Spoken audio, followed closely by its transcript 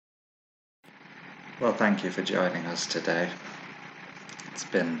Well, thank you for joining us today. It's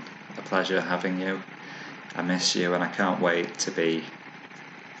been a pleasure having you. I miss you and I can't wait to be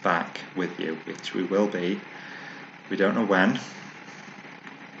back with you, which we will be. We don't know when,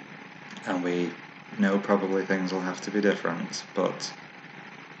 and we know probably things will have to be different, but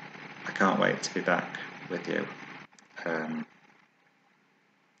I can't wait to be back with you.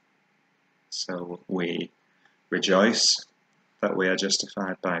 So we rejoice that we are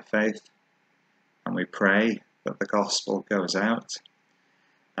justified by faith, and we pray that the gospel goes out.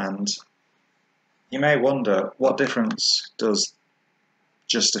 And you may wonder, what difference does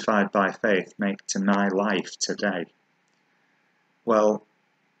justified by faith make to my life today? Well,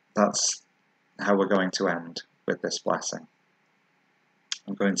 that's how we're going to end with this blessing.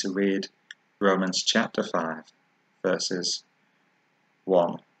 I'm going to read Romans chapter 5, verses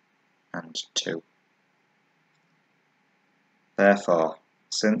 1 and 2. Therefore,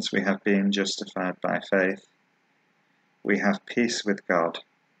 since we have been justified by faith, we have peace with God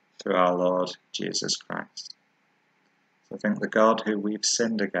through our Lord Jesus Christ. So think the God who we've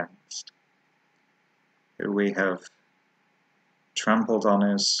sinned against, who we have trampled on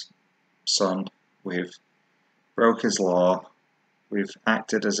his Son, we've broke his law, we've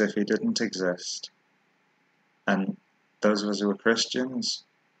acted as if he didn't exist. And those of us who are Christians,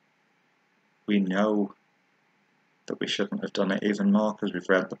 we know that we shouldn't have done it even more because we've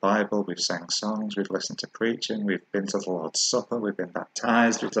read the Bible, we've sang songs, we've listened to preaching, we've been to the Lord's Supper, we've been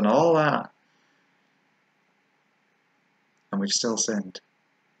baptized, we've done all that. And we've still sinned.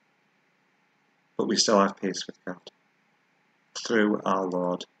 But we still have peace with God through our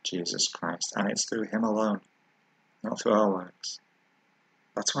Lord Jesus Christ. And it's through him alone, not through our works.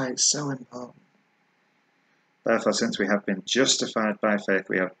 That's why it's so important. Therefore, since we have been justified by faith,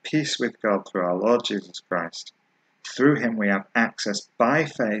 we have peace with God through our Lord Jesus Christ. Through him we have access by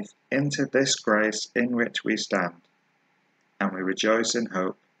faith into this grace in which we stand, and we rejoice in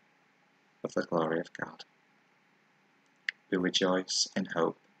hope of the glory of God. We rejoice in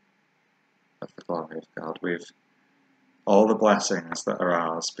hope of the glory of God. We've all the blessings that are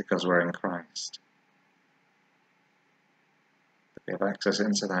ours because we're in Christ. That we have access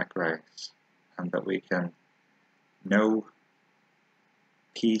into that grace, and that we can know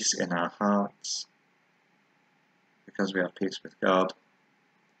peace in our hearts because we have peace with God,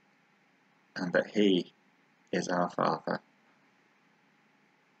 and that he is our Father.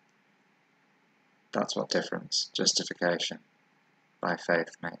 That's what difference justification by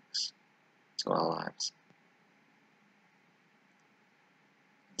faith makes to our lives.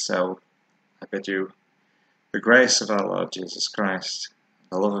 So I bid you the grace of our Lord Jesus Christ,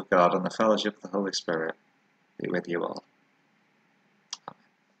 the love of God, and the fellowship of the Holy Spirit be with you all.